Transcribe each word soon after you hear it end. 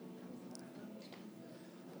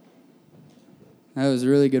That was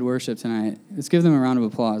really good worship tonight. Let's give them a round of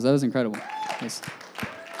applause. That was incredible. Yes.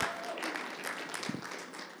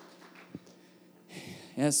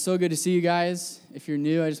 Yeah, it's so good to see you guys. If you're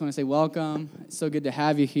new, I just want to say welcome. It's so good to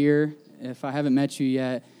have you here. If I haven't met you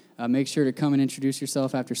yet, make sure to come and introduce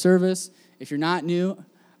yourself after service. If you're not new,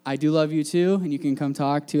 I do love you too, and you can come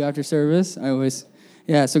talk too after service.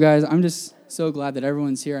 So guys, I'm just so glad that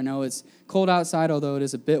everyone's here. I know it's cold outside, although it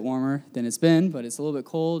is a bit warmer than it's been, but it's a little bit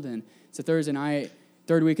cold, and it's a Thursday night,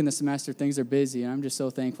 third week in the semester, things are busy, and I'm just so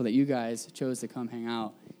thankful that you guys chose to come hang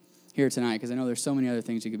out here tonight, because I know there's so many other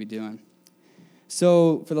things you could be doing.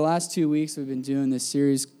 So for the last 2 weeks, we've been doing this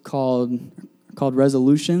series called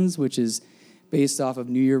Resolutions, which is based off of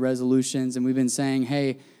New Year resolutions, and we've been saying,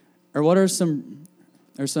 hey, what are some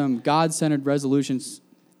God-centered resolutions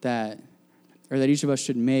that each of us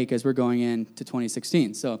should make as we're going into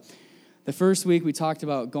 2016. So the first week we talked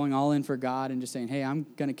about going all in for God and just saying, hey, I'm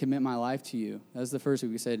going to commit my life to you. That was the first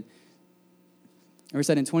week. We said in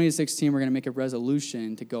 2016 we're going to make a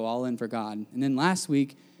resolution to go all in for God. And then last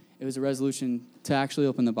week it was a resolution to actually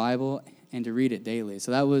open the Bible and to read it daily.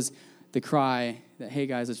 So that was the cry that, hey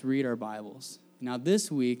guys, let's read our Bibles. Now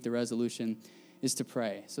this week the resolution is to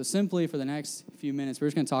pray. So simply for the next few minutes we're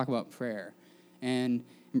just going to talk about prayer. And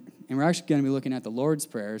we're actually going to be looking at the Lord's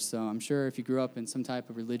Prayer. So I'm sure if you grew up in some type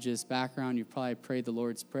of religious background, you've probably prayed the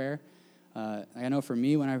Lord's Prayer. I know for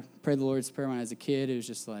me, when I prayed the Lord's Prayer when I was a kid, it was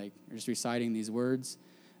just like just reciting these words.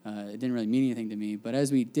 It didn't really mean anything to me. But as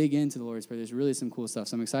we dig into the Lord's Prayer, there's really some cool stuff.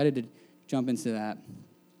 So I'm excited to jump into that.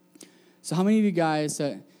 So how many of you guys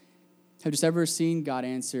have just ever seen God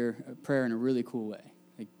answer a prayer in a really cool way?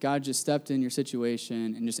 Like God just stepped in your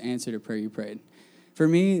situation and just answered a prayer you prayed. For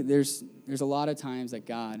me, there's a lot of times that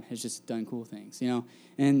God has just done cool things, you know.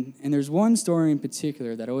 And there's one story in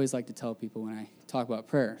particular that I always like to tell people when I talk about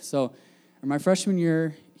prayer. So my freshman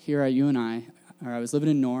year here at UNI, I was living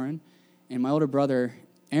in Norrin, and my older brother,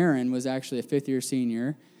 Aaron, was actually a fifth-year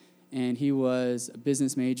senior, and he was a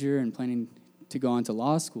business major and planning to go on to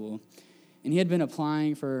law school. And he had been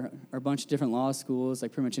applying for a bunch of different law schools,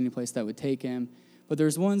 like pretty much any place that would take him. But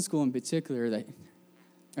there's one school in particular that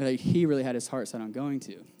he really had his heart set on going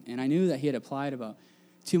to. And I knew that he had applied about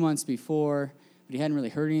 2 months before, but he hadn't really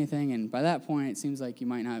heard anything. And by that point, it seems like you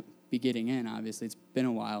might not be getting in, obviously. It's been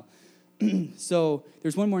a while. So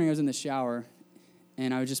there's one morning I was in the shower,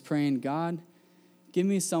 and I was just praying, God, give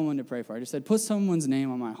me someone to pray for. I just said, put someone's name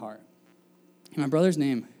on my heart. And my brother's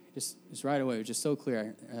name, just right away, it was just so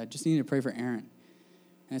clear. I just needed to pray for Aaron.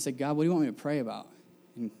 And I said, God, what do you want me to pray about?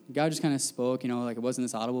 And God just kind of spoke, like it wasn't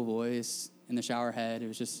this audible voice in the shower head. It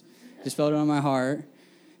was just felt it on my heart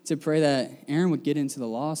to pray that Aaron would get into the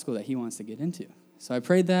law school that he wants to get into. So I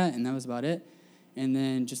prayed that, and that was about it. And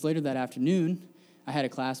then just later that afternoon, I had a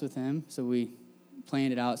class with him, so we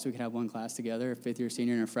planned it out so we could have one class together, a fifth-year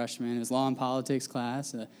senior and a freshman. It was law and politics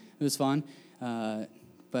class. It was fun. So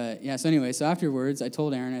afterwards, I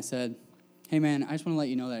told Aaron, I said, hey, man, I just want to let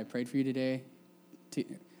you know that I prayed for you today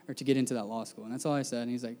to get into that law school. And that's all I said.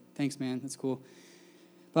 And he's like, thanks, man. That's cool.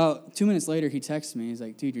 About 2 minutes later, he texts me. He's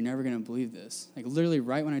like, dude, you're never going to believe this. Like, literally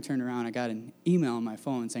right when I turned around, I got an email on my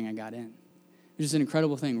phone saying I got in. It was just an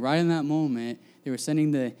incredible thing. Right in that moment, they were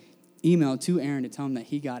sending the email to Aaron to tell him that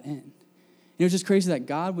he got in. And it was just crazy that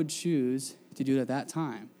God would choose to do it at that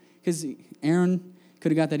time. Because Aaron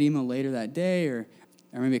could have got that email later that day or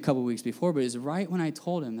maybe a couple weeks before, but it was right when I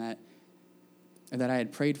told him that I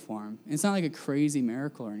had prayed for him. And it's not like a crazy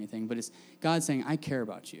miracle or anything, but it's God saying, I care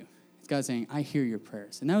about you. It's God saying, I hear your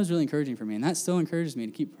prayers. And that was really encouraging for me, and that still encourages me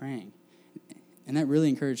to keep praying. And that really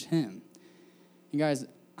encouraged him. And guys,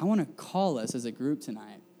 I want to call us as a group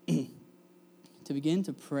tonight to begin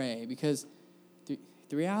to pray, because the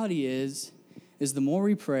reality is the more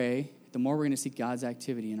we pray, the more we're going to see God's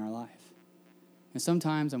activity in our life. And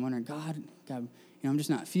sometimes I'm wondering, God, I'm just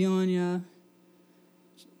not feeling you.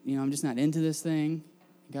 I'm just not into this thing.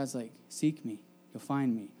 And God's like, seek me. You'll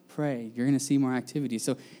find me. Pray. You're going to see more activity.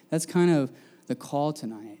 So that's kind of the call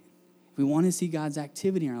tonight. If we want to see God's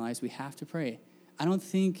activity in our lives, we have to pray. I don't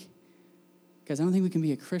think we can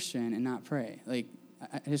be a Christian and not pray. Like,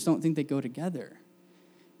 I just don't think they go together.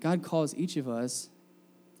 God calls each of us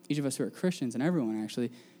who are Christians, and everyone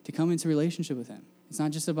actually, to come into relationship with him. It's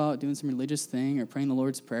not just about doing some religious thing or praying the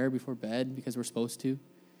Lord's Prayer before bed because we're supposed to.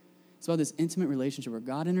 It's about this intimate relationship where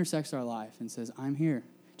God intersects our life and says, I'm here.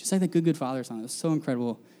 Just like that Good, Good Father song. It was so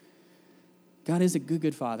incredible. God is a good,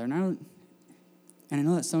 good father. And I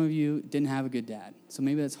know that some of you didn't have a good dad. So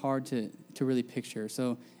maybe that's hard to really picture.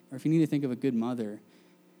 Or if you need to think of a good mother.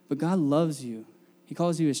 But God loves you. He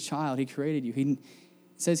calls you his child. He created you. He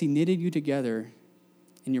says he knitted you together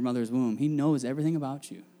in your mother's womb. He knows everything about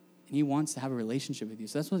you. and he wants to have a relationship with you.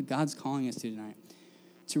 So that's what God's calling us to tonight,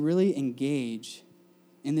 to really engage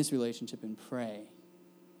in this relationship and pray.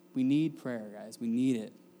 We need prayer, guys. We need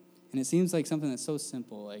it. And it seems like something that's so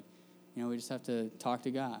simple, like, we just have to talk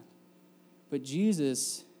to God. But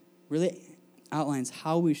Jesus really outlines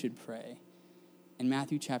how we should pray in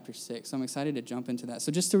Matthew chapter 6. So I'm excited to jump into that.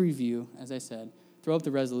 So just to review, as I said, throw up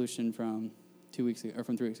the resolution from 2 weeks ago, or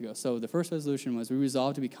from 3 weeks ago. So the first resolution was we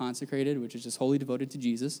resolved to be consecrated, which is just wholly devoted to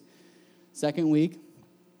Jesus. Second week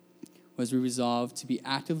was we resolved to be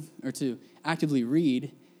active, or to actively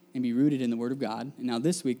read and be rooted in the Word of God. And now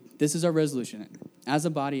this week, this is our resolution. As a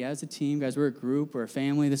body, as a team, guys, we're a group, we're a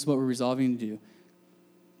family. This is what we're resolving to do.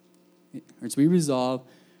 Or so we resolve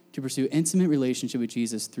to pursue intimate relationship with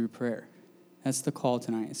Jesus through prayer. That's the call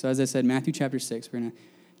tonight. So as I said, Matthew chapter 6, we're going to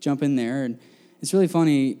jump in there. And it's really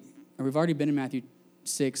funny, we've already been in Matthew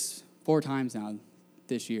 6 4 times now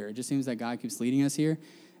this year. It just seems like God keeps leading us here.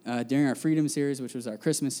 During our Freedom series, which was our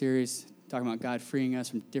Christmas series, talking about God freeing us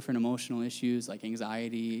from different emotional issues like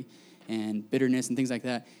anxiety and bitterness and things like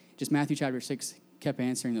that, just Matthew chapter 6 kept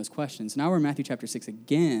answering those questions. Now we're in Matthew chapter 6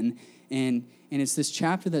 again, and it's this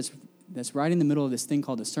chapter that's right in the middle of this thing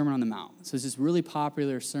called the Sermon on the Mount. So it's this really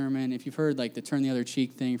popular sermon. If you've heard like the turn the other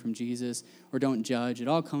cheek thing from Jesus or don't judge, it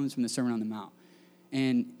all comes from the Sermon on the Mount.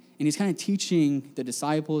 And he's kind of teaching the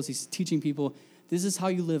disciples, he's teaching people, this is how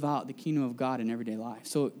you live out the kingdom of God in everyday life.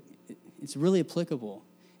 So it's really applicable.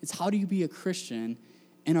 It's how do you be a Christian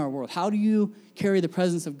in our world? How do you carry the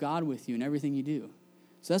presence of God with you in everything you do?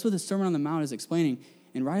 So that's what the Sermon on the Mount is explaining.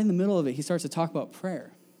 And right in the middle of it, he starts to talk about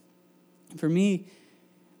prayer. And for me,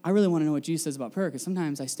 I really want to know what Jesus says about prayer because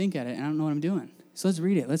sometimes I stink at it and I don't know what I'm doing. So let's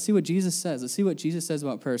read it. Let's see what Jesus says. Let's see what Jesus says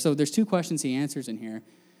about prayer. So there's 2 questions he answers in here.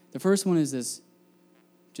 The first one is this,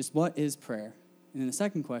 just what is prayer? And then the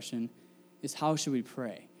second question is how should we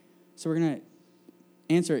pray? So we're going to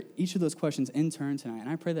answer each of those questions in turn tonight. And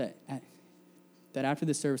I pray that after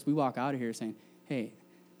this service, we walk out of here saying, hey,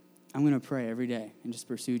 I'm going to pray every day and just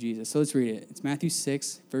pursue Jesus. So let's read it. It's Matthew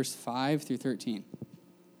 6, verse 5 through 13.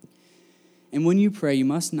 And when you pray, you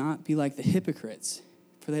must not be like the hypocrites,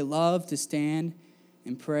 for they love to stand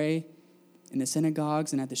and pray in the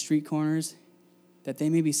synagogues and at the street corners, that they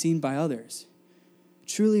may be seen by others.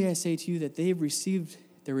 Truly I say to you that they have received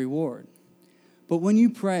their reward. But when you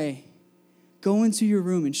pray, go into your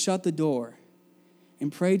room and shut the door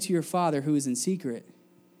and pray to your Father who is in secret.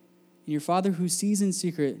 And your Father who sees in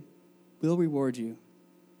secret will reward you.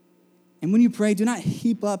 And when you pray, do not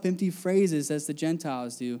heap up empty phrases as the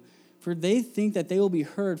Gentiles do, for they think that they will be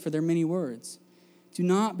heard for their many words. Do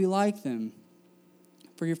not be like them,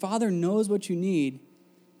 for your Father knows what you need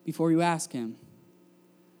before you ask him.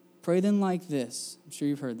 Pray then like this. I'm sure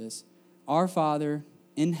you've heard this. Our Father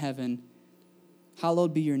in heaven,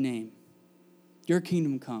 hallowed be your name. Your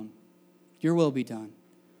kingdom come. Your will be done,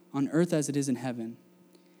 on earth as it is in heaven.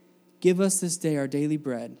 Give us this day our daily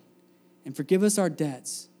bread, and forgive us our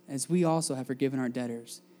debts, as we also have forgiven our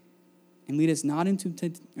debtors. And lead us not into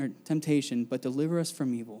temptation, but deliver us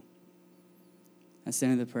from evil. That's the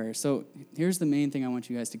end of the prayer. So here's the main thing I want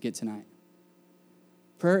you guys to get tonight.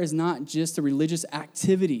 Prayer is not just a religious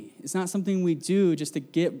activity. It's not something we do just to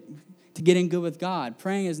get in good with God.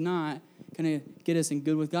 Praying is not going to get us in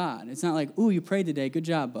good with God. It's not like, ooh, you prayed today. Good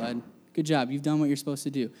job, bud. Good job. You've done what you're supposed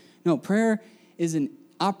to do. No, prayer is an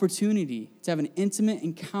opportunity to have an intimate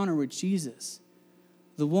encounter with Jesus,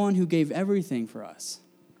 the one who gave everything for us.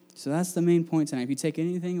 So that's the main point tonight. If you take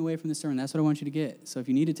anything away from the sermon, that's what I want you to get. So if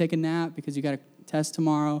you need to take a nap because you got a test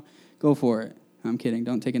tomorrow, go for it. I'm kidding.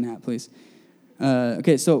 Don't take a nap, please.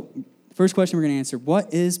 Okay, so first question we're going to answer,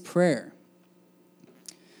 what is prayer?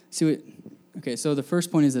 So the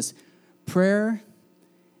first point is this. Prayer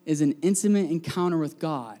is an intimate encounter with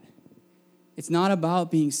God. It's not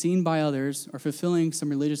about being seen by others or fulfilling some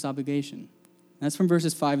religious obligation. That's from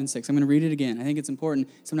verses 5 and 6. I'm going to read it again. I think it's important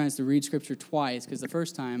sometimes to read Scripture twice because the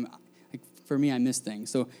first time, for me, I missed things.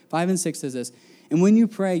 So 5 and 6 says this, and when you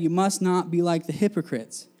pray, you must not be like the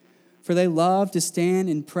hypocrites, for they love to stand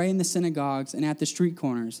and pray in the synagogues and at the street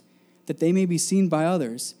corners, that they may be seen by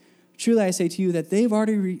others. Truly I say to you that they've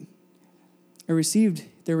already received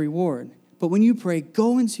their reward. But when you pray,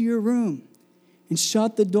 go into your room and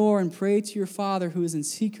shut the door and pray to your Father who is in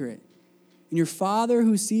secret. And your Father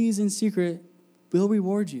who sees in secret will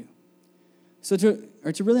reward you. So to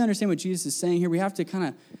really understand what Jesus is saying here, we have to kind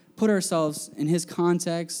of put ourselves in his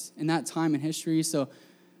context in that time in history. So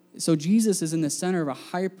Jesus is in the center of a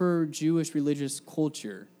hyper-Jewish religious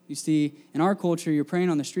culture. You see, in our culture, you're praying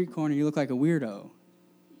on the street corner, you look like a weirdo.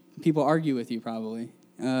 People argue with you probably.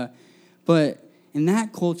 But In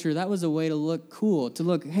that culture, that was a way to look cool, to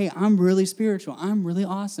look, hey, I'm really spiritual. I'm really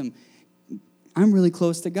awesome. I'm really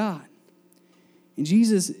close to God. And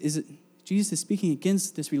Jesus is speaking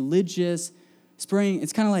against this religious spraying.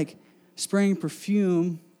 It's kind of like spraying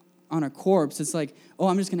perfume on a corpse. It's like, oh,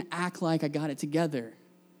 I'm just going to act like I got it together.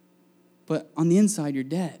 But on the inside, you're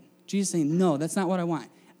dead. Jesus is saying, no, that's not what I want.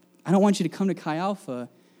 I don't want you to come to Chi Alpha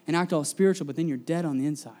and act all spiritual, but then you're dead on the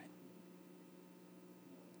inside.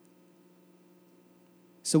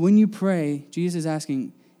 So when you pray, Jesus is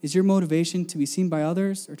asking, is your motivation to be seen by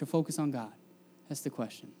others or to focus on God? That's the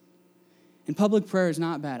question. And public prayer is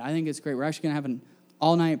not bad. I think it's great. We're actually going to have an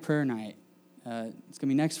all-night prayer night. It's going to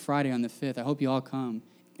be next Friday on the 5th. I hope you all come.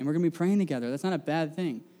 And we're going to be praying together. That's not a bad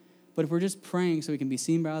thing. But if we're just praying so we can be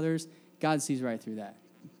seen by others, God sees right through that.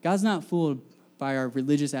 God's not fooled by our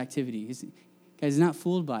religious activity. He's not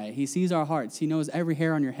fooled by it. He sees our hearts. He knows every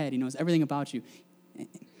hair on your head. He knows everything about you.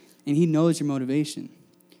 And he knows your motivation.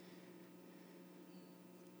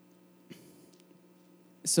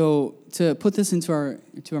 So to put this into our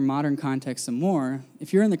modern context some more,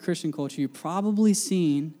 if you're in the Christian culture, you've probably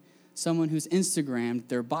seen someone who's Instagrammed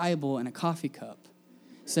their Bible in a coffee cup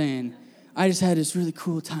saying, I just had this really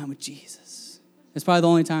cool time with Jesus. It's probably the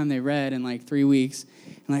only time they read in like 3 weeks.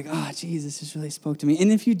 And like, oh, Jesus just really spoke to me.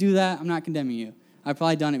 And if you do that, I'm not condemning you. I've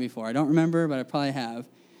probably done it before. I don't remember, but I probably have.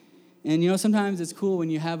 And, sometimes it's cool when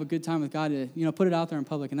you have a good time with God to, put it out there in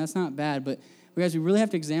public. And that's not bad. But guys, we really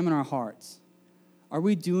have to examine our hearts. Are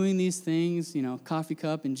we doing these things, coffee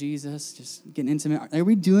cup and Jesus, just getting intimate? Are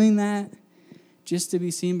we doing that just to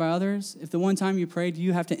be seen by others? If the one time you prayed, do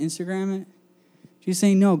you have to Instagram it? She's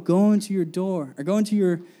saying, no, go into your door, or go into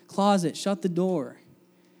your closet, shut the door.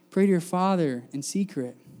 Pray to your Father in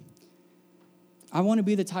secret. I want to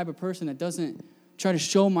be the type of person that doesn't try to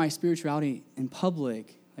show my spirituality in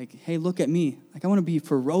public. Like, hey, look at me. Like, I want to be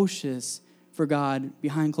ferocious for God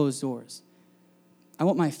behind closed doors. I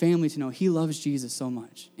want my family to know he loves Jesus so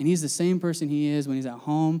much. And he's the same person he is when he's at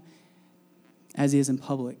home as he is in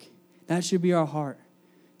public. That should be our heart.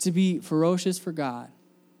 To be ferocious for God.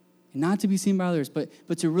 And not to be seen by others, but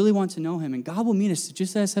to really want to know him. And God will meet us.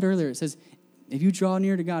 Just as I said earlier, it says, if you draw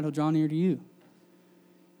near to God, he'll draw near to you.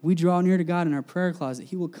 If we draw near to God in our prayer closet,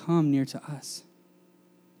 he will come near to us.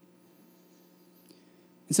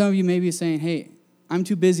 And some of you may be saying, hey, I'm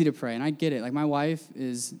too busy to pray. And I get it. Like, my wife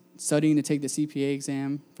is studying to take the CPA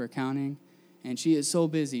exam for accounting. And she is so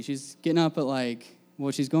busy. She's getting up at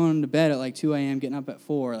she's going to bed at 2 a.m., getting up at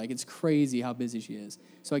 4. Like, it's crazy how busy she is.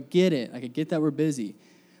 So I get it. Like, I get that we're busy.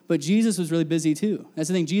 But Jesus was really busy too. That's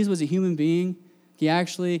the thing. Jesus was a human being. He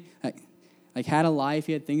actually had a life.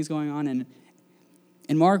 He had things going on. And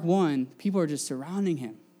in Mark 1, people are just surrounding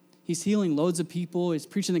him. He's healing loads of people. He's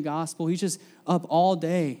preaching the gospel. He's just up all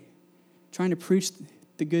day trying to preach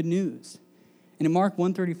the good news. And in Mark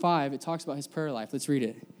 1:35, it talks about his prayer life. Let's read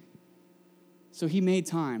it. So he made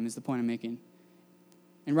time, is the point I'm making.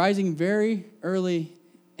 And rising very early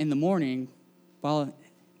in the morning, while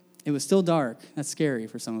it was still dark. That's scary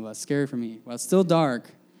for some of us, scary for me. While it's still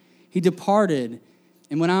dark, he departed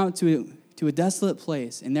and went out to a desolate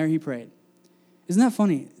place, and there he prayed. Isn't that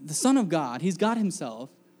funny? The Son of God, he's God himself.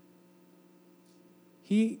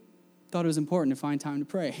 He thought it was important to find time to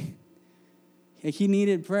pray. He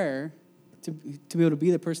needed prayer to be able to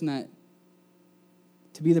be the person that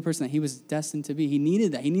he was destined to be. He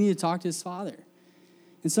needed that. He needed to talk to his Father.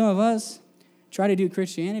 And some of us try to do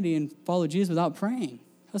Christianity and follow Jesus without praying.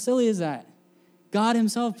 How silly is that? God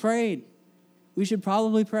himself prayed. We should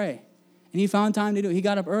probably pray. And he found time to do it. He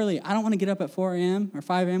got up early. I don't want to get up at 4 a.m. or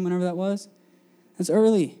 5 a.m., whenever that was. That's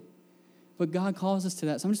early. But God calls us to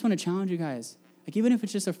that. So I just want to challenge you guys. Like, even if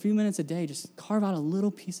it's just a few minutes a day, just carve out a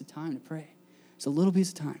little piece of time to pray. Just a little piece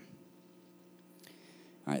of time.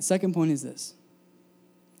 All right, second point is this.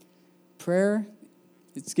 Prayer,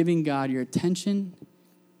 it's giving God your attention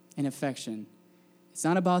and affection. It's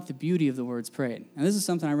not about the beauty of the words prayed. And this is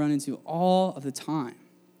something I run into all of the time.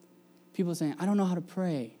 People saying, I don't know how to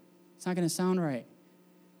pray. It's not going to sound right.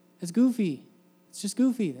 It's goofy. It's just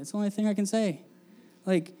goofy. That's the only thing I can say.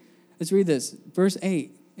 Let's read this. Verse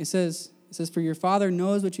 8, it says, for your Father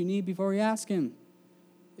knows what you need before you ask him.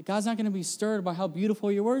 God's not going to be stirred by how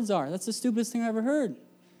beautiful your words are. That's the stupidest thing I ever heard.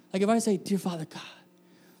 Like, if I say, dear Father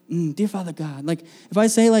God, dear Father God. Like, if I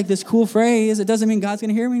say this cool phrase, it doesn't mean God's going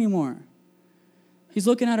to hear me anymore. He's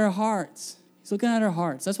looking at our hearts. He's looking at our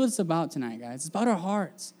hearts. That's what it's about tonight, guys. It's about our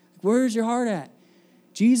hearts. Where's your heart at?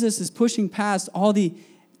 Jesus is pushing past all the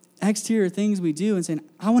exterior things we do and saying,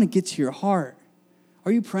 I want to get to your heart.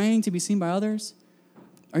 Are you praying to be seen by others?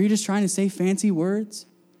 Are you just trying to say fancy words?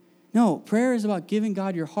 No, prayer is about giving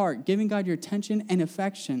God your heart, giving God your attention and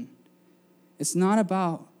affection. It's not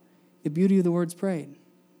about the beauty of the words prayed.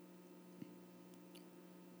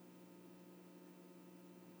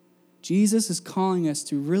 Jesus is calling us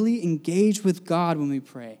to really engage with God when we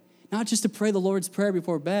pray. Not just to pray the Lord's Prayer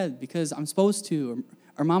before bed because I'm supposed to,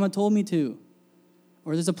 or Mama told me to,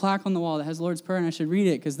 or there's a plaque on the wall that has the Lord's Prayer and I should read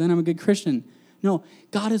it because then I'm a good Christian. No,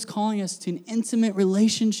 God is calling us to an intimate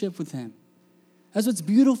relationship with him. That's what's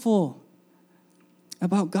beautiful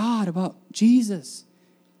about God, about Jesus.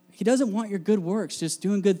 He doesn't want your good works, just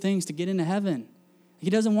doing good things to get into heaven.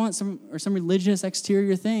 He doesn't want some religious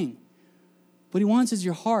exterior thing. What he wants is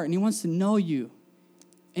your heart, and he wants to know you,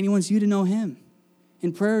 and he wants you to know him.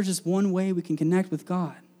 And prayer is just one way we can connect with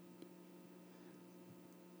God.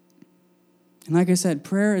 And like I said,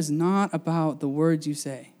 prayer is not about the words you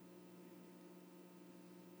say.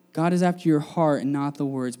 God is after your heart and not the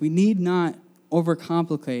words. We need not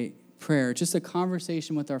overcomplicate prayer. It's just a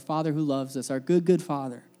conversation with our Father who loves us, our good, good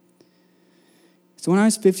Father. So when I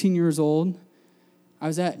was 15 years old, I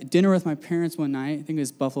was at dinner with my parents one night. I think it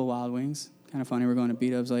was Buffalo Wild Wings. Kind of funny. We're going to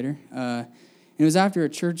B-Dubs later. And it was after a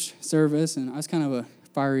church service, and I was kind of a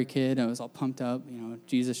fiery kid. I was all pumped up.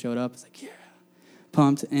 Jesus showed up. I was like, yeah,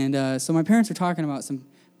 pumped. And so my parents were talking about some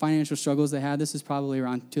financial struggles they had. This is probably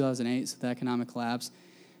around 2008, so the economic collapse.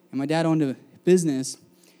 And my dad owned a business,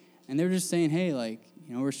 and they were just saying, hey,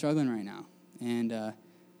 we're struggling right now. And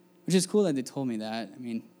which is cool that they told me that. I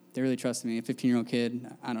mean, they really trusted me, a 15-year-old kid.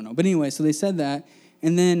 I don't know. But anyway, so they said that.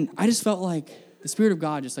 And then I just felt like the Spirit of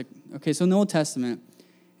God so in the Old Testament,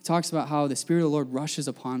 it talks about how the Spirit of the Lord rushes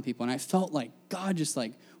upon people. And I felt like God just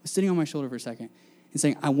was sitting on my shoulder for a second and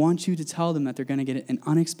saying, I want you to tell them that they're going to get an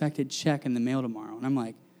unexpected check in the mail tomorrow. And I'm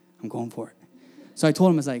like, I'm going for it. So I told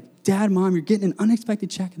him, I was like, Dad, Mom, you're getting an unexpected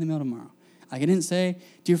check in the mail tomorrow. I didn't say,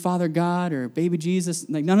 Dear Father God or Baby Jesus,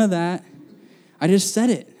 none of that. I just said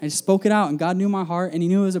it. I just spoke it out, and God knew my heart, and he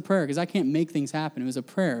knew it was a prayer because I can't make things happen. It was a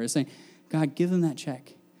prayer. It was saying, God, give them that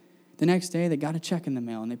check. The next day, they got a check in the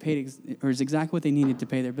mail, and they paid it's exactly what they needed to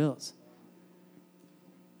pay their bills.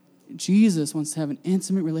 Jesus wants to have an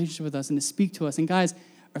intimate relationship with us and to speak to us. And guys,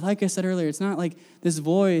 or like I said earlier, it's not like this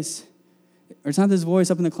voice, or it's not this voice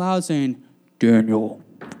up in the cloud saying, Daniel,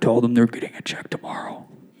 tell them they're getting a check tomorrow.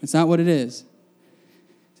 It's not what it is.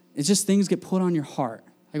 It's just things get put on your heart.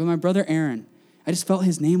 Like with my brother Aaron, I just felt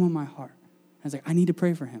his name on my heart. I was like, I need to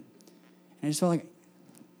pray for him. And I just felt like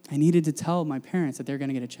I needed to tell my parents that they're going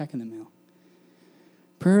to get a check in the mail.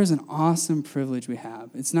 Prayer is an awesome privilege we have.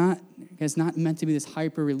 It's not meant to be this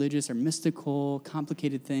hyper-religious or mystical,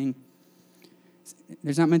 complicated thing.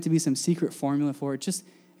 There's not meant to be some secret formula for it. It's just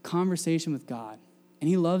a conversation with God. And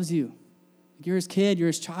he loves you. You're his kid. You're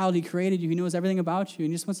his child. He created you. He knows everything about you.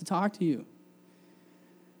 And he just wants to talk to you.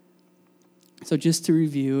 So just to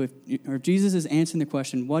review, if Jesus is answering the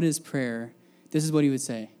question, what is prayer? This is what he would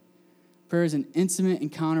say. Prayer is an intimate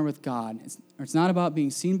encounter with God. It's not about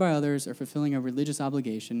being seen by others or fulfilling a religious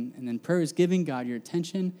obligation. And then prayer is giving God your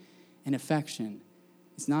attention and affection.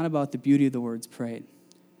 It's not about the beauty of the words prayed.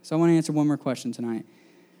 So I want to answer one more question tonight.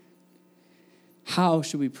 How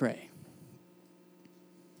should we pray?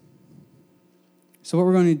 So what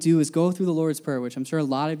we're going to do is go through the Lord's Prayer, which I'm sure a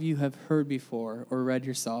lot of you have heard before or read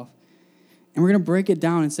yourself. And we're going to break it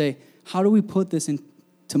down and say, how do we put this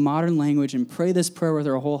into modern language and pray this prayer with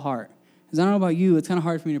our whole heart? Because I don't know about you, it's kind of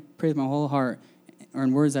hard for me to pray with my whole heart or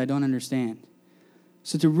in words I don't understand.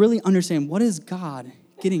 So to really understand, what is God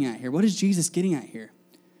getting at here? What is Jesus getting at here?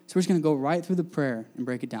 So we're just going to go right through the prayer and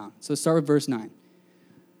break it down. So start with verse 9.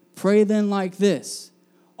 Pray then like this,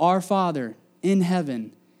 Our Father in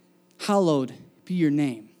heaven, hallowed be your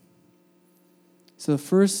name. So the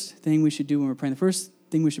first thing we should do when we're praying, the first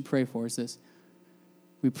thing we should pray for is this.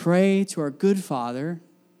 We pray to our good Father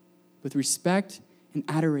with respect and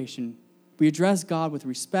adoration. We address God with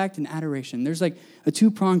respect and adoration. There's a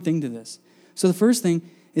two-pronged thing to this. So the first thing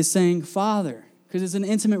is saying Father, because it's an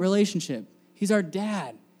intimate relationship. He's our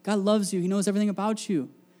dad. God loves you. He knows everything about you.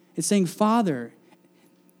 It's saying Father.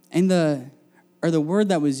 And the word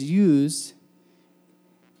that was used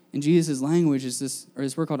in Jesus' language is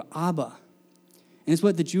this word called Abba. And it's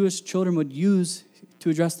what the Jewish children would use to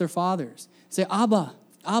address their fathers. Say, Abba,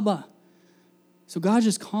 Abba. So God's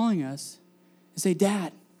just calling us and say,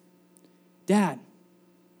 Dad, Dad,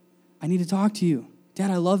 I need to talk to you. Dad,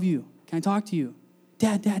 I love you. Can I talk to you?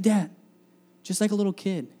 Dad, Dad, Dad. Just like a little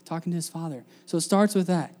kid talking to his father. So it starts with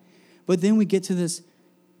that. But then we get to this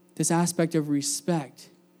aspect of respect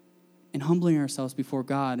and humbling ourselves before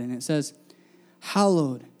God. And it says,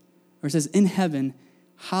 hallowed, or it says, in heaven,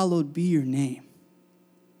 hallowed be your name.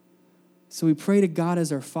 So we pray to God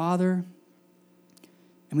as our Father,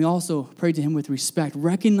 and we also pray to him with respect,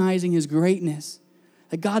 recognizing his greatness,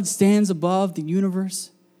 That God stands above the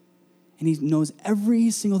universe and he knows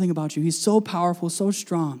every single thing about you. He's so powerful, so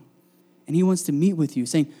strong. And he wants to meet with you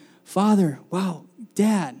saying, Father, wow,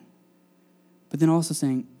 Dad. But then also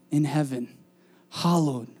saying, in heaven,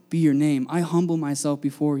 hallowed be your name. I humble myself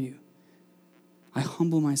before you. I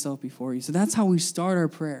humble myself before you. So that's how we start our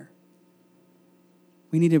prayer.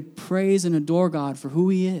 We need to praise and adore God for who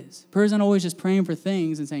he is. Prayer is not always just praying for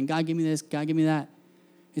things and saying, God, give me this, God, give me that.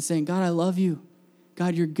 It's saying, God, I love you.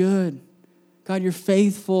 God, you're good. God, you're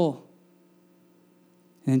faithful.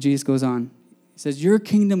 And then Jesus goes on. He says, your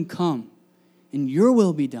kingdom come and your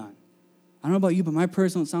will be done. I don't know about you, but my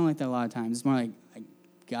prayers don't sound like that a lot of times. It's more like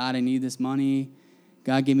God, I need this money.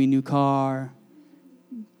 God, give me a new car.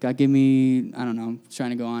 God, give me, I don't know. I'm trying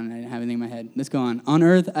to go on. I didn't have anything in my head. Let's go on. On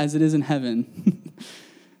earth as it is in heaven.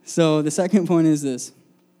 So the second point is this.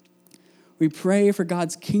 We pray for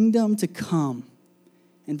God's kingdom to come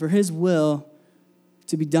and for his will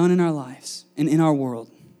to be done in our lives and in our world.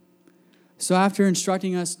 So after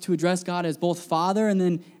instructing us to address God as both Father and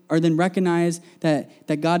then recognize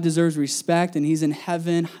that God deserves respect and he's in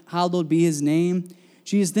heaven, hallowed be his name,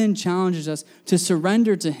 Jesus then challenges us to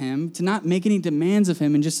surrender to him, to not make any demands of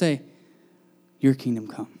him and just say, your kingdom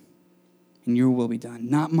come and your will be done.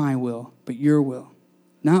 Not my will, but your will.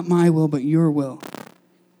 Not my will, but your will.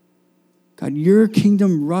 God, your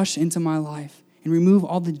kingdom rush into my life and remove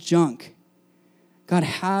all the junk. God,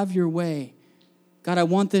 have your way. God, I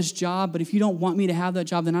want this job, but if you don't want me to have that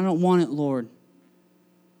job, then I don't want it, Lord.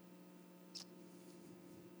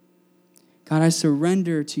 God, I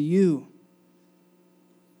surrender to you.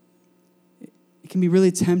 It can be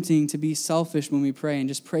really tempting to be selfish when we pray and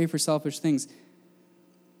just pray for selfish things.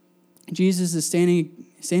 Jesus is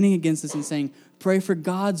standing against this and saying, pray for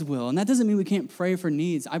God's will. And that doesn't mean we can't pray for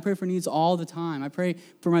needs. I pray for needs all the time. I pray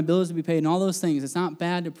for my bills to be paid and all those things. It's not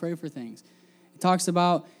bad to pray for things. It talks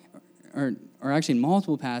about, or actually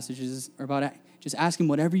multiple passages, are about just asking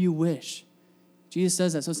whatever you wish. Jesus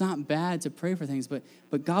says that, so it's not bad to pray for things,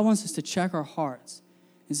 but God wants us to check our hearts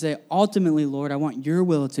and say, ultimately, Lord, I want your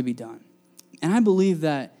will to be done. And I believe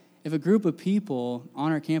that if a group of people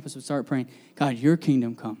on our campus would start praying, God, your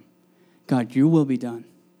kingdom come. God, your will be done.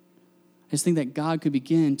 I just think that God could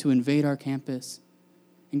begin to invade our campus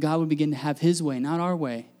and God would begin to have his way, not our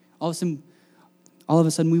way. All of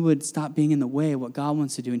a sudden, we would stop being in the way of what God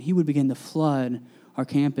wants to do and he would begin to flood our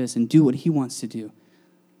campus and do what he wants to do.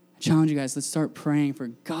 I challenge you guys, let's start praying for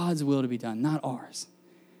God's will to be done, not ours.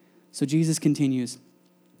 So Jesus continues,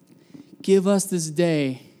 give us this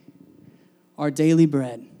day our daily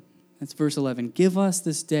bread. That's verse 11. Give us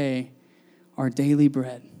this day our daily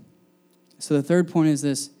bread. So the third point is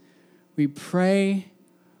this. We pray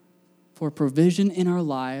for provision in our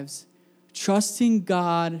lives, trusting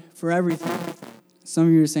God for everything. Some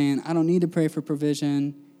of you are saying, I don't need to pray for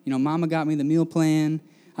provision. You know, mama got me the meal plan.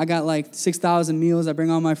 I got like 6,000 meals. I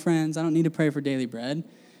bring all my friends. I don't need to pray for daily bread.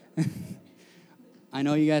 I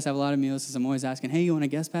know you guys have a lot of meals because I'm always asking, hey, you want to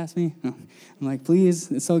guest pass me? No. I'm like, please,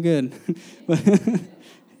 it's so good. But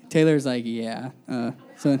Taylor's like, yeah.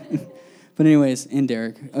 But anyways, and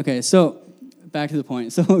Derek. Okay, so back to the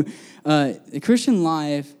point. So the Christian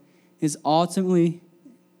life is ultimately,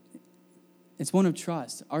 it's one of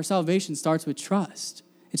trust. Our salvation starts with trust.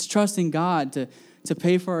 It's trusting God to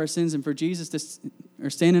pay for our sins and for Jesus to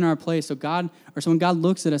stand in our place. So when God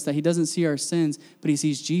looks at us, that he doesn't see our sins, but he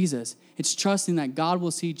sees Jesus. It's trusting that God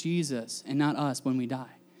will see Jesus and not us when we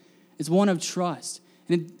die. It's one of trust.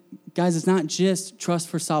 And guys, it's not just trust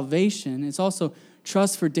for salvation. It's also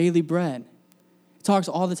trust for daily bread. It talks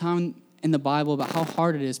all the time in the Bible about how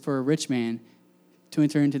hard it is for a rich man to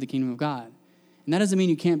enter into the kingdom of God. And that doesn't mean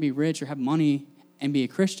you can't be rich or have money and be a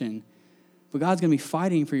Christian. But God's going to be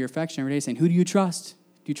fighting for your affection every day, saying, who do you trust?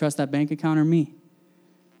 Do you trust that bank account or me?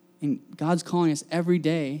 And God's calling us every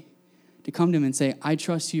day to come to him and say, I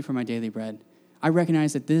trust you for my daily bread. I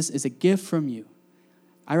recognize that this is a gift from you.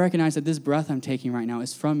 I recognize that this breath I'm taking right now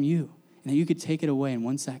is from you, and that you could take it away in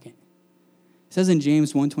 1 second. It says in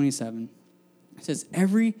James 1:27, it says,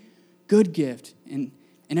 every good gift and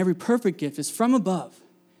every perfect gift is from above,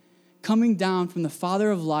 coming down from the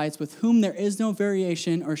Father of lights, with whom there is no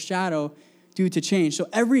variation or shadow due to change. So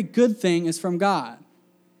every good thing is from God.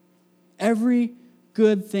 Every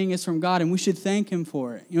good thing is from God, and we should thank him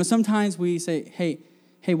for it. You know, sometimes we say,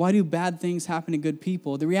 hey, why do bad things happen to good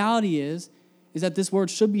people? The reality is that this world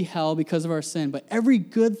should be hell because of our sin. But every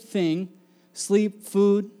good thing, sleep,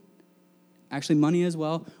 food, actually money as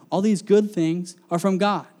well, all these good things are from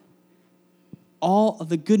God. All of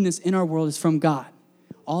the goodness in our world is from God.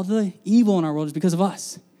 All the evil in our world is because of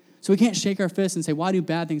us. So we can't shake our fists and say, why do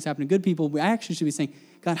bad things happen to good people? We actually should be saying,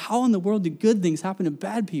 God, how in the world do good things happen to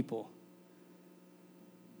bad people?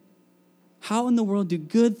 How in the world do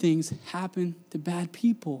good things happen to bad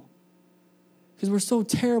people? Because we're so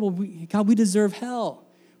terrible. God, we deserve hell.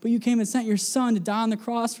 But you came and sent your son to die on the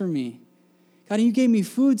cross for me. God, and you gave me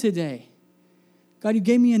food today. God, you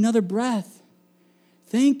gave me another breath.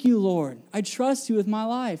 Thank you, Lord. I trust you with my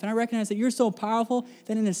life. And I recognize that you're so powerful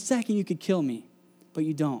that in a second you could kill me. But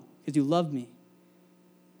you don't, because you love me.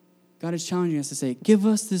 God is challenging us to say, give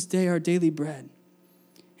us this day our daily bread.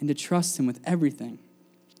 And to trust him with everything.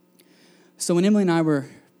 So when Emily and I were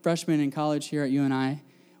freshmen in college here at UNI,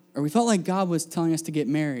 we felt like God was telling us to get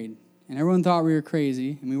married. And everyone thought we were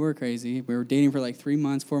crazy, and we were crazy. We were dating for like 3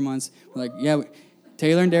 months, 4 months. We're like, yeah,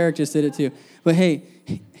 Taylor and Derek just did it too. But hey,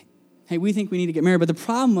 we think we need to get married. But the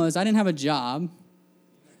problem was I didn't have a job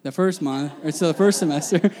the first month, or so the first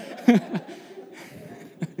semester.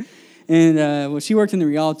 And she worked in the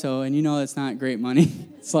Rialto, and you know that's not great money.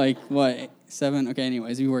 It's like, what, 7? Okay,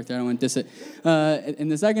 anyways, we worked there. I don't want to diss it. In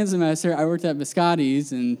the second semester, I worked at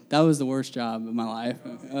Biscotti's, and that was the worst job of my life.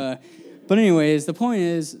 But anyways, the point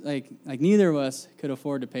is, like neither of us could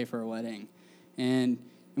afford to pay for a wedding. And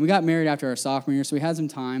we got married after our sophomore year, so we had some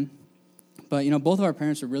time. But, both of our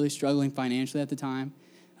parents were really struggling financially at the time.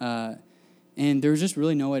 And there was just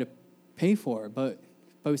really no way to pay for it. But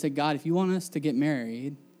we said, God, if you want us to get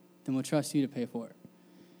married, then we'll trust you to pay for it.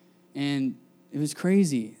 And it was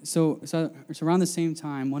crazy. So around the same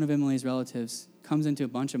time, one of Emily's relatives comes into a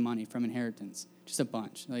bunch of money from inheritance. Just a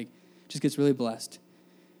bunch. Just gets really blessed.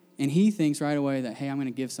 And he thinks right away that, hey, I'm going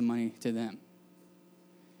to give some money to them.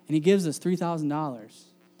 And he gives us $3,000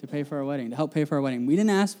 to pay for our wedding, to help pay for our wedding. We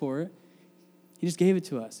didn't ask for it. He just gave it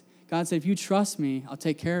to us. God said, if you trust me, I'll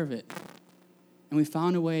take care of it. And we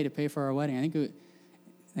found a way to pay for our wedding. I think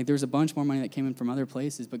there was a bunch more money that came in from other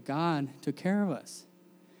places, but God took care of us.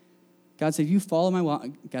 God said, if you follow my walk,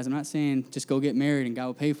 guys, I'm not saying just go get married and God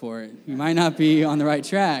will pay for it. You might not be on the right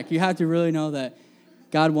track. You have to really know that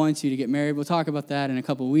God wants you to get married. We'll talk about that in a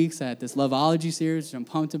couple of weeks at this Loveology series, which I'm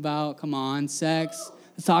pumped about. Come on, sex.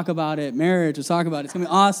 Let's talk about it. Marriage, let's talk about it. It's going to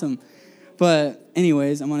be awesome. But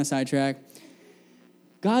anyways, I'm on a sidetrack.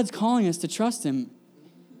 God's calling us to trust him.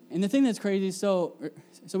 And the thing that's crazy, so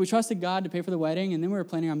we trusted God to pay for the wedding, and then we were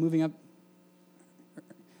planning on moving up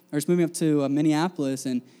to Minneapolis,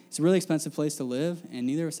 and it's a really expensive place to live, and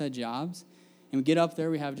neither of us had jobs. And we get up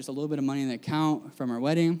there, we have just a little bit of money in the account from our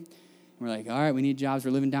wedding. We're like, all right, we need jobs.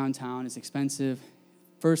 We're living downtown. It's expensive.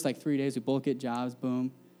 First, 3 days, we both get jobs.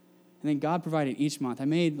 Boom. And then God provided each month. I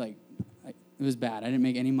made, it was bad. I didn't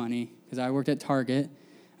make any money because I worked at Target.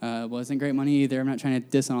 Wasn't great money either. I'm not trying to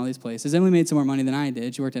diss on all these places. Emily made some more money than I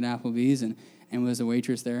did. She worked at Applebee's and was a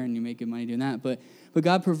waitress there, and you make good money doing that. But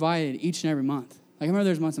God provided each and every month. I remember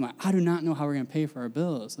there's months I'm like, I do not know how we're going to pay for our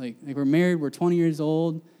bills. Like we're married, we're 20 years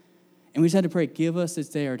old, and we just had to pray, give us this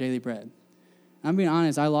day our daily bread. I'm being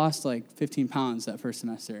honest, I lost 15 pounds that first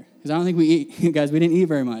semester. Because I don't think we didn't eat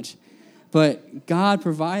very much. But God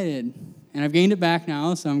provided, and I've gained it back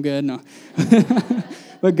now, so I'm good. No.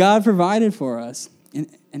 But God provided for us.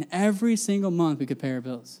 And every single month we could pay our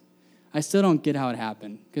bills. I still don't get how it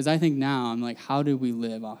happened. Because I think now, I'm like, how did we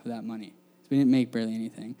live off of that money? We didn't make barely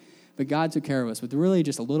anything. But God took care of us with really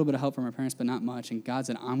just a little bit of help from our parents, but not much. And God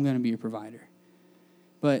said, I'm going to be your provider.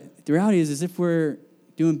 But the reality is if we're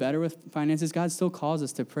doing better with finances, God still calls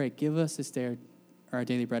us to pray, give us this day our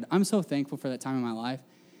daily bread. I'm so thankful for that time in my life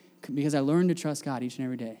because I learned to trust God each and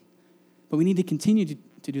every day. But we need to continue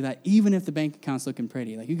to do that even if the bank account's looking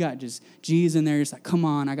pretty. You got just G's in there, you're just like, come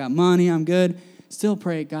on, I got money, I'm good. Still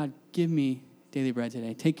pray, God, give me daily bread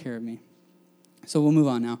today. Take care of me. So we'll move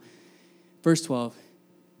on now. Verse 12.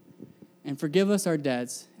 And forgive us our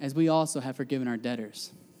debts as we also have forgiven our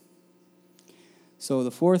debtors. So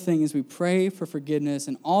the fourth thing is we pray for forgiveness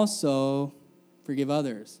and also forgive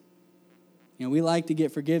others. We like to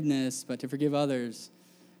get forgiveness, but to forgive others,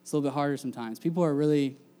 it's a little bit harder sometimes. People are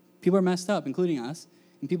messed up, including us,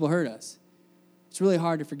 and people hurt us. It's really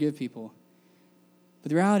hard to forgive people. But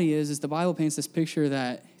the reality is the Bible paints this picture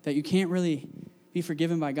that you can't really be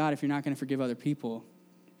forgiven by God if you're not going to forgive other people.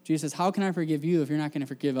 Jesus says, how can I forgive you if you're not going to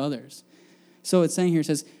forgive others? So it's saying here, it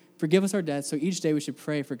says, forgive us our debts. So each day we should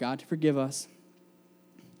pray for God to forgive us.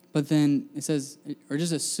 But then it says, or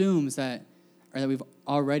just assumes that we've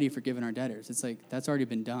already forgiven our debtors. It's like, that's already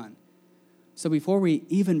been done. So before we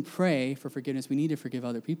even pray for forgiveness, we need to forgive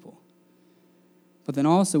other people. But then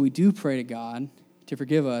also we do pray to God to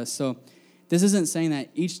forgive us. So this isn't saying that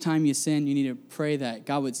each time you sin, you need to pray that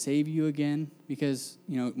God would save you again. Because,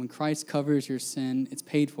 when Christ covers your sin, it's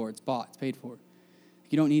paid for, it's bought, it's paid for.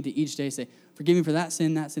 You don't need to each day say, forgive me for that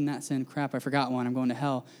sin, that sin, that sin. Crap, I forgot one. I'm going to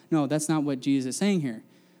hell. No, that's not what Jesus is saying here.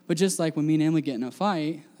 But just like when me and Emily get in a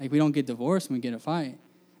fight, like we don't get divorced when we get in a fight,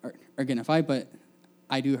 or get in a fight, but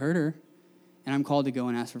I do hurt her, and I'm called to go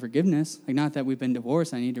and ask for forgiveness. Like, not that we've been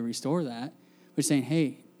divorced, I need to restore that. But saying,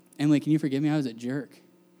 hey, Emily, can you forgive me? I was a jerk.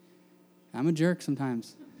 I'm a jerk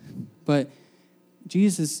sometimes. But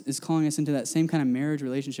Jesus is calling us into that same kind of marriage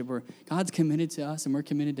relationship where God's committed to us and we're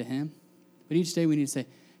committed to him. But each day we need to say,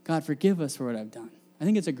 God, forgive us for what I've done. I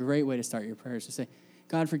think it's a great way to start your prayers, to say,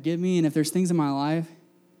 God, forgive me, and if there's things in my life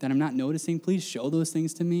that I'm not noticing, please show those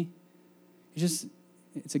things to me. It's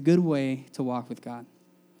a good way to walk with God.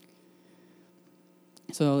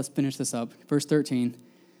 So let's finish this up. Verse 13,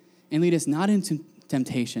 and lead us not into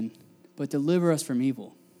temptation, but deliver us from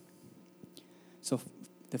evil. So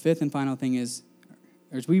the fifth and final thing is,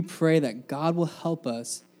 as we pray that God will help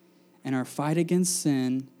us in our fight against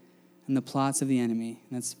sin and the plots of the enemy.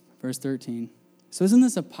 And that's verse 13. So isn't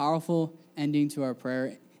this a powerful ending to our prayer?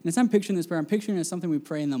 And as I'm picturing this prayer, I'm picturing it as something we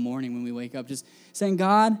pray in the morning when we wake up, just saying,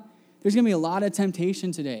 God, there's going to be a lot of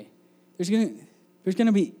temptation today. There's going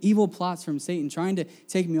to be evil plots from Satan trying to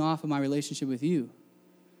take me off of my relationship with you.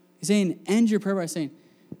 He's saying, end your prayer by saying,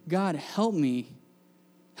 God, help me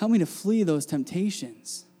to flee those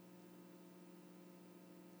temptations.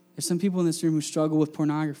 There's some people in this room who struggle with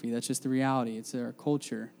pornography. That's just the reality. It's our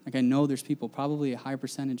culture. Like, I know there's people, probably a high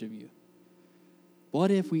percentage of you.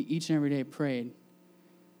 What if we each and every day prayed,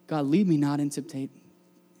 God, lead me not into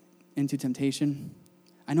temptation.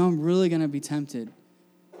 I know I'm really going to be tempted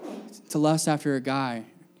to lust after a guy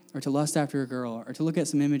or to lust after a girl or to look at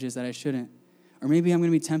some images that I shouldn't. Or maybe I'm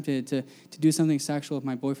going to be tempted to do something sexual with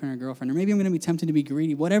my boyfriend or girlfriend. Or maybe I'm going to be tempted to be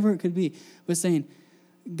greedy, whatever it could be. But saying,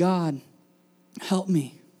 God, help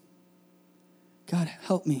me. God,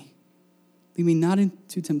 help me. Lead me not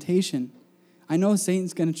into temptation. I know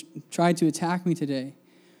Satan's going to try to attack me today.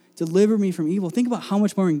 Deliver me from evil. Think about how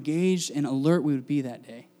much more engaged and alert we would be that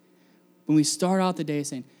day. When we start out the day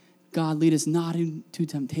saying, God, lead us not into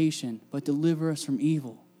temptation, but deliver us from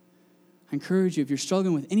evil. I encourage you, if you're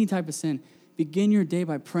struggling with any type of sin, begin your day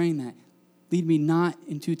by praying that. Lead me not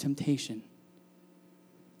into temptation.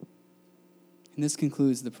 And this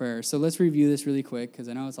concludes the prayer. So let's review this really quick because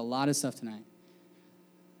I know it's a lot of stuff tonight.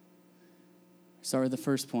 Start with the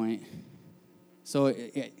first point. So,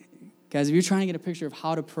 guys, if you're trying to get a picture of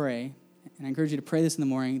how to pray, and I encourage you to pray this in the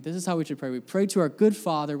morning, this is how we should pray. We pray to our good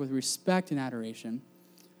Father with respect and adoration.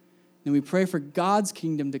 Then we pray for God's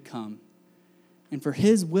kingdom to come and for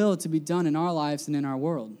his will to be done in our lives and in our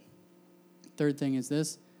world. Third thing is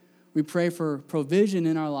this. We pray for provision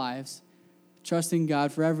in our lives, trusting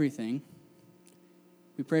God for everything.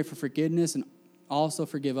 We pray for forgiveness and also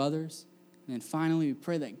forgive others. And then finally, we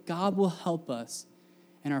pray that God will help us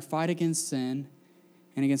in our fight against sin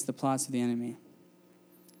and against the plots of the enemy.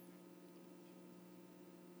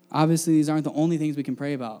 Obviously, these aren't the only things we can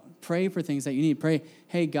pray about. Pray for things that you need. Pray,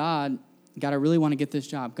 hey, God, I really want to get this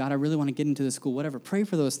job. God, I really want to get into this school, whatever. Pray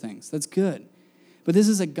for those things. That's good. But this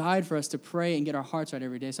is a guide for us to pray and get our hearts right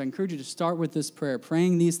every day. So I encourage you to start with this prayer,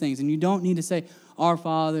 praying these things. And you don't need to say, Our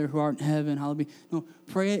Father who art in heaven, hallowed be. No,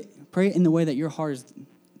 pray it in the way that your heart is,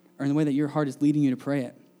 or in the way that your heart is leading you to pray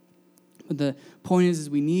it. But the point is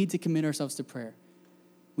we need to commit ourselves to prayer.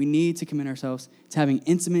 We need to commit ourselves to having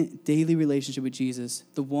intimate daily relationship with Jesus,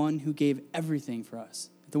 the one who gave everything for us.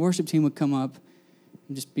 If the worship team would come up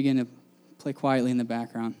and just begin to play quietly in the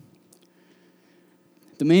background.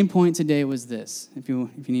 The main point today was this, if you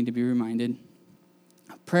need to be reminded.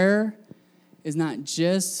 Prayer is not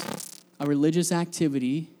just a religious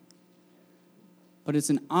activity, but it's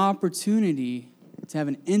an opportunity to have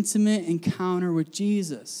an intimate encounter with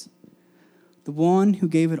Jesus, the one who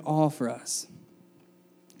gave it all for us.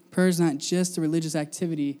 Prayer is not just a religious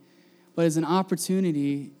activity, but it's an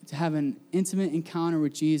opportunity to have an intimate encounter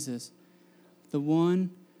with Jesus, the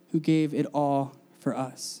one who gave it all for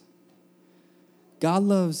us. God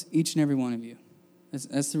loves each and every one of you.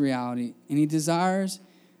 That's the reality. And he desires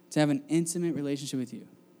to have an intimate relationship with you.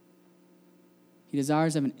 He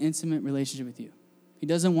desires to have an intimate relationship with you. He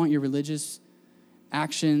doesn't want your religious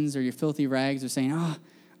actions or your filthy rags or saying,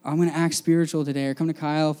 I'm going to act spiritual today or come to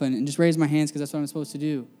Chi Alpha and just raise my hands because that's what I'm supposed to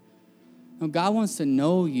do. No, God wants to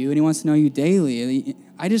know you and he wants to know you daily.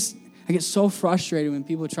 I get so frustrated when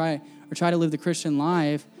people try to live the Christian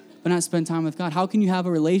life but not spend time with God. How can you have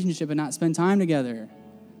a relationship and not spend time together?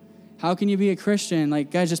 How can you be a Christian?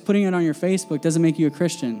 Like, guys, just putting it on your Facebook doesn't make you a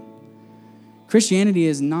Christian. Christianity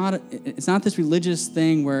is not this religious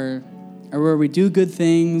thing where we do good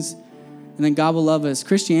things and then God will love us.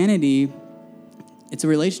 Christianity, it's a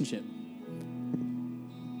relationship.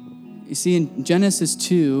 You see, in Genesis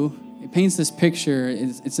 2, it paints this picture.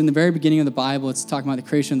 It's in the very beginning of the Bible. It's talking about the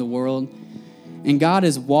creation of the world. And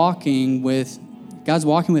God's walking with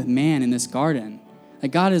man in this garden.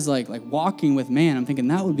 Like God is like walking with man. I'm thinking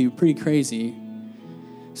that would be pretty crazy.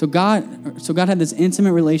 So God had this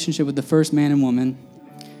intimate relationship with the first man and woman.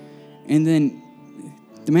 And then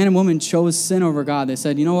the man and woman chose sin over God. They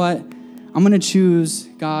said, you know what? I'm going to choose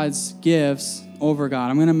God's gifts over God.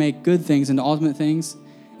 I'm going to make good things into ultimate things.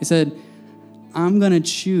 They said, I'm going to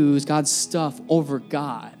choose God's stuff over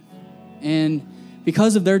God. And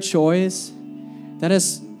because of their choice, that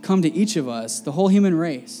has come to each of us, the whole human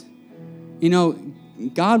race. You know,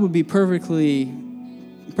 God would be perfectly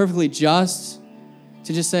just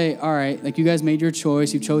to just say, all right, like you guys made your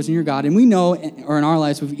choice, you've chosen your God. And we know, or in our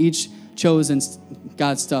lives, we've each chosen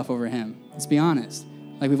God's stuff over him. Let's be honest.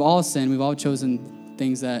 Like we've all sinned, we've all chosen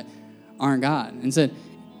things that aren't God. And said,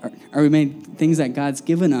 or we made things that God's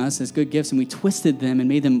given us as good gifts and we twisted them and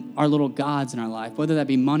made them our little gods in our life, whether that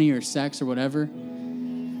be money or sex or whatever.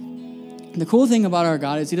 The cool thing about our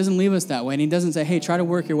God is he doesn't leave us that way. And he doesn't say, hey, try to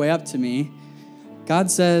work your way up to me. God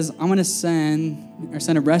says, I'm going to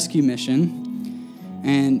send a rescue mission.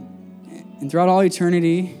 And throughout all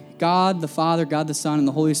eternity, God the Father, God the Son, and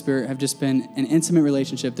the Holy Spirit have just been an intimate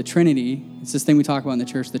relationship. The Trinity, it's this thing we talk about in the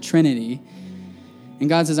church, the Trinity. And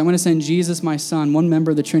God says, I'm going to send Jesus, my son, one member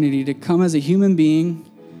of the Trinity, to come as a human being,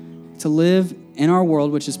 to live in our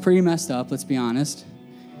world, which is pretty messed up, let's be honest.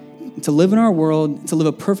 To live in our world, to live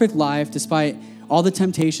a perfect life despite all the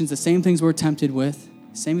temptations, the same things we're tempted with,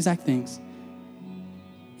 same exact things.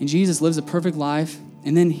 And Jesus lives a perfect life,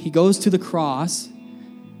 and then he goes to the cross,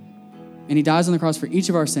 and he dies on the cross for each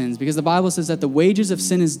of our sins, because the Bible says that the wages of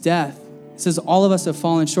sin is death. It says all of us have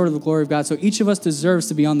fallen short of the glory of God, so each of us deserves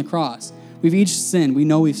to be on the cross. We've each sinned. We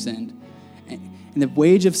know we've sinned. And the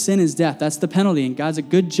wage of sin is death. That's the penalty, and God's a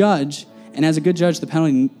good judge, and as a good judge, the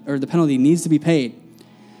penalty needs to be paid.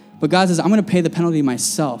 But God says, I'm going to pay the penalty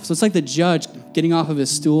myself. So it's like the judge getting off of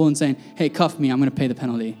his stool and saying, hey, cuff me, I'm going to pay the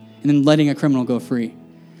penalty, and then letting a criminal go free.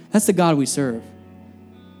 That's the God we serve.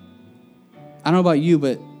 I don't know about you,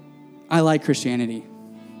 but I like Christianity.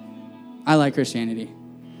 I like Christianity.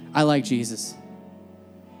 I like Jesus.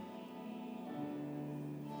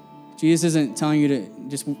 Jesus isn't telling you to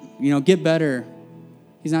just, get better.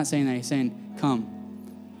 He's not saying that. He's saying,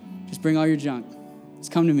 come. Just bring all your junk.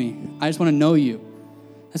 Just come to me. I just want to know you.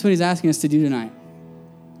 That's what he's asking us to do tonight.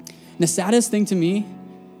 And the saddest thing to me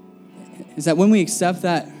is that when we accept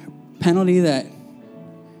that penalty that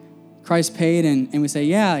Christ paid and we say,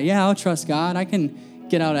 yeah, I'll trust God. I can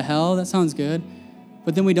get out of hell. That sounds good.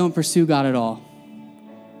 But then we don't pursue God at all.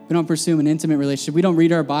 We don't pursue an intimate relationship. We don't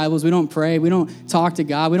read our Bibles. We don't pray. We don't talk to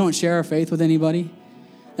God. We don't share our faith with anybody.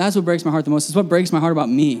 That's what breaks my heart the most. It's what breaks my heart about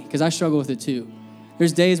me, because I struggle with it too.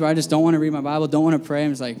 There's days where I just don't want to read my Bible, don't want to pray.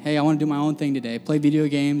 I'm just like, hey, I want to do my own thing today. Play video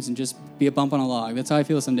games and just be a bump on a log. That's how I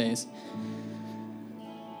feel some days.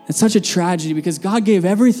 It's such a tragedy because God gave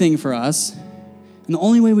everything for us. And the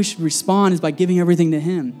only way we should respond is by giving everything to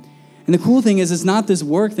him. And the cool thing is, it's not this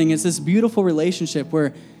work thing. It's this beautiful relationship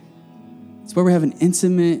where we have an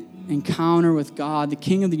intimate encounter with God, the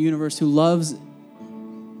King of the universe,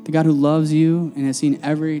 the God who loves you and has seen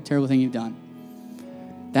every terrible thing you've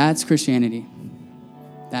done. That's Christianity.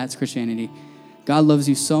 That's Christianity. God loves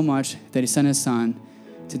you so much that he sent his son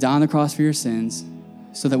to die on the cross for your sins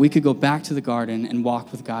so that we could go back to the garden and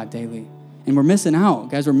walk with God daily. And we're missing out.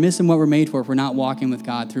 Guys, we're missing what we're made for if we're not walking with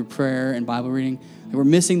God through prayer and Bible reading. We're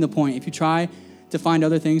missing the point. If you try to find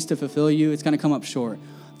other things to fulfill you, it's going to come up short.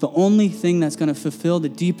 The only thing that's going to fulfill the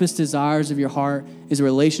deepest desires of your heart is a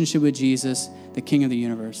relationship with Jesus, the King of the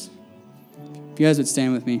universe. If you guys would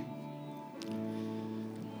stand with me.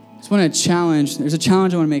 I just want to challenge. There's a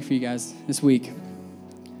challenge I want to make for you guys this week.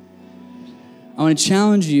 I want to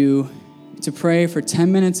challenge you to pray for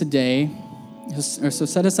 10 minutes a day. So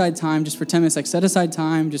set aside time just for 10 minutes. Like set aside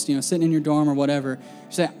time, just sitting in your dorm or whatever.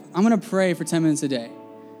 Say, I'm going to pray for 10 minutes a day.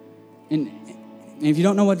 And if you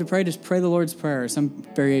don't know what to pray, just pray the Lord's Prayer, some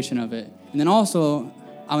variation of it. And then also,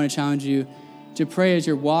 I want to challenge you to pray as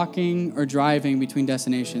you're walking or driving between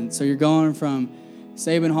destinations. So you're going from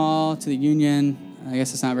Sabin Hall to the Union. I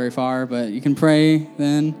guess it's not very far, but you can pray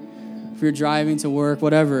then. If you're driving to work,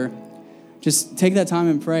 whatever, just take that time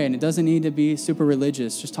and pray. And it doesn't need to be super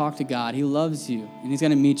religious. Just talk to God. He loves you, and he's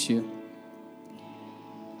going to meet you.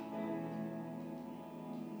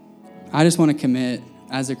 I just want to commit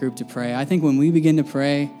as a group to pray. I think when we begin to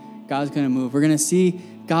pray, God's going to move. We're going to see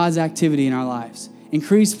God's activity in our lives.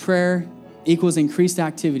 Increased prayer equals increased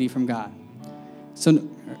activity from God. So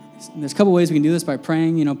there's a couple ways we can do this by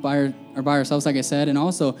praying, by ourselves, like I said. And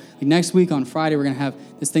also, next week on Friday, we're going to have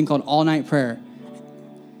this thing called all-night prayer.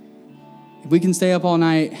 if we can stay up all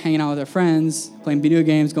night hanging out with our friends, playing video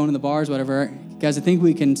games, going to the bars, whatever, guys, I think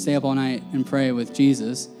we can stay up all night and pray with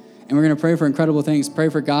Jesus. And we're going to pray for incredible things. Pray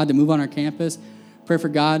for God to move on our campus. Pray for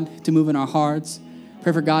God to move in our hearts.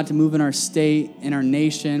 Pray for God to move in our state, in our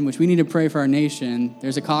nation, which we need to pray for our nation.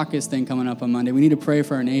 There's a caucus thing coming up on Monday. We need to pray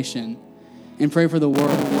for our nation and pray for the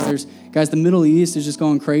world. Because guys, the Middle East is just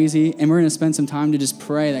going crazy, and we're going to spend some time to just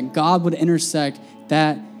pray that God would intersect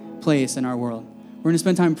that place in our world. We're going to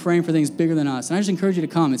spend time praying for things bigger than us. And I just encourage you to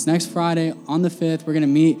come. It's next Friday on the 5th. We're going to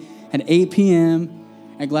meet at 8 p.m.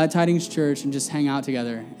 at Glad Tidings Church and just hang out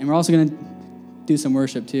together. And we're also going to do some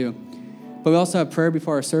worship too. But we also have prayer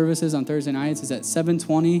before our services on Thursday nights. It's at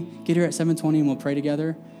 7:20. Get here at 7:20 and we'll pray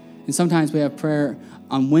together. And sometimes we have prayer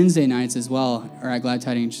on Wednesday nights as well, or at Glad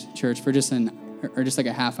Tidings Church for just like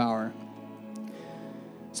a half hour.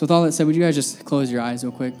 So with all that said, would you guys just close your eyes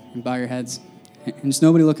real quick and bow your heads? And just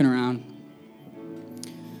nobody looking around.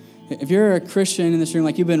 If you're a Christian in this room,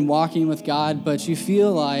 like you've been walking with God, but you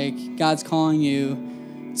feel like God's calling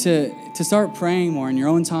you to start praying more in your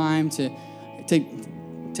own time, to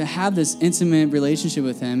have this intimate relationship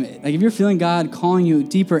with Him. Like if you're feeling God calling you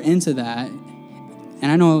deeper into that,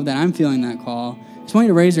 and I know that I'm feeling that call, I just want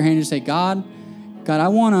you to raise your hand and just say, God, I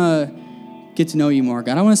want to get to know you more.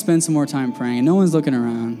 God, I want to spend some more time praying. And no one's looking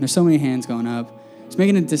around. There's so many hands going up. Just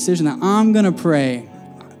making a decision that I'm going to pray.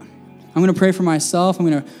 I'm going to pray for myself. I'm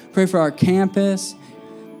going to pray for our campus.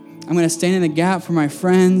 I'm going to stand in the gap for my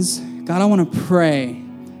friends. God, I want to pray.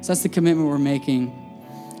 So that's the commitment we're making.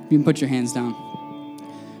 You can put your hands down.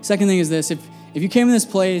 Second thing is this. If you came to this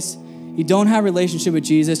place, you don't have a relationship with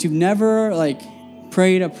Jesus, you've never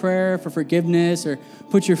prayed a prayer for forgiveness or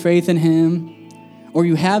put your faith in Him, or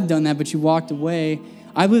you have done that but you walked away,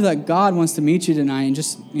 I believe that God wants to meet you tonight and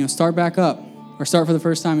just start back up or start for the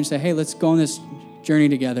first time and say, hey, let's go on this journey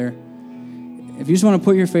together. If you just want to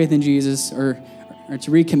put your faith in Jesus or to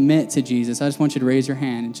recommit to Jesus, I just want you to raise your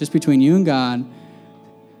hand. It's just between you and God.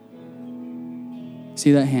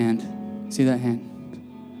 See that hand? See that hand?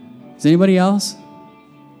 Is anybody else?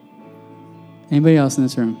 Anybody else in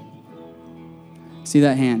this room? See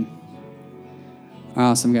that hand?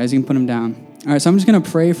 Awesome, guys. You can put them down. All right, so I'm just going to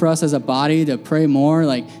pray for us as a body to pray more,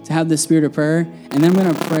 to have the spirit of prayer. And then I'm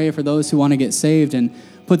going to pray for those who want to get saved and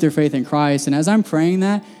put their faith in Christ. And as I'm praying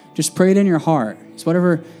that, just pray it in your heart. Just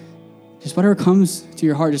whatever comes to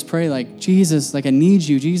your heart, just pray Jesus, I need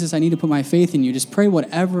you. Jesus, I need to put my faith in you. Just pray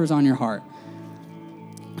whatever is on your heart.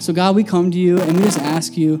 So God, we come to you and we just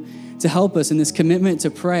ask you to help us in this commitment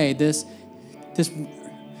to pray, this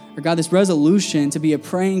resolution to be a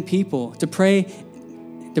praying people, to pray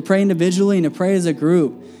individually and to pray as a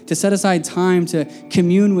group, to set aside time to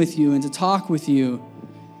commune with you and to talk with you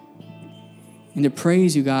and to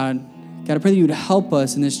praise you, God. God, I pray that you would help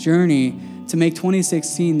us in this journey to make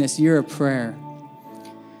 2016 this year of prayer.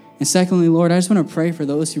 And secondly, Lord, I just want to pray for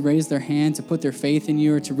those who raise their hand to put their faith in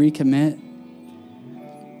you or to recommit.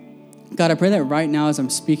 God, I pray that right now as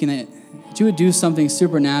I'm speaking that you would do something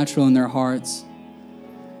supernatural in their hearts.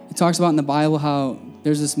 It talks about in the Bible how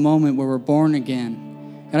there's this moment where we're born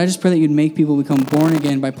again. God, I just pray that you'd make people become born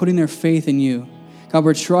again by putting their faith in you. God,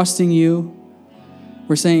 we're trusting you.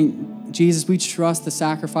 We're saying, Jesus, we trust the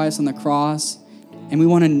sacrifice on the cross, and we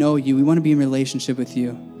want to know you. We want to be in relationship with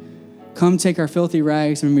you. Come take our filthy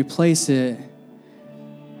rags and replace it.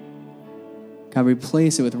 God,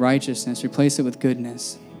 replace it with righteousness. Replace it with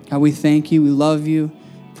goodness. God, we thank you. We love you.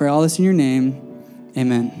 Pray all this in your name.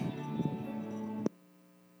 Amen.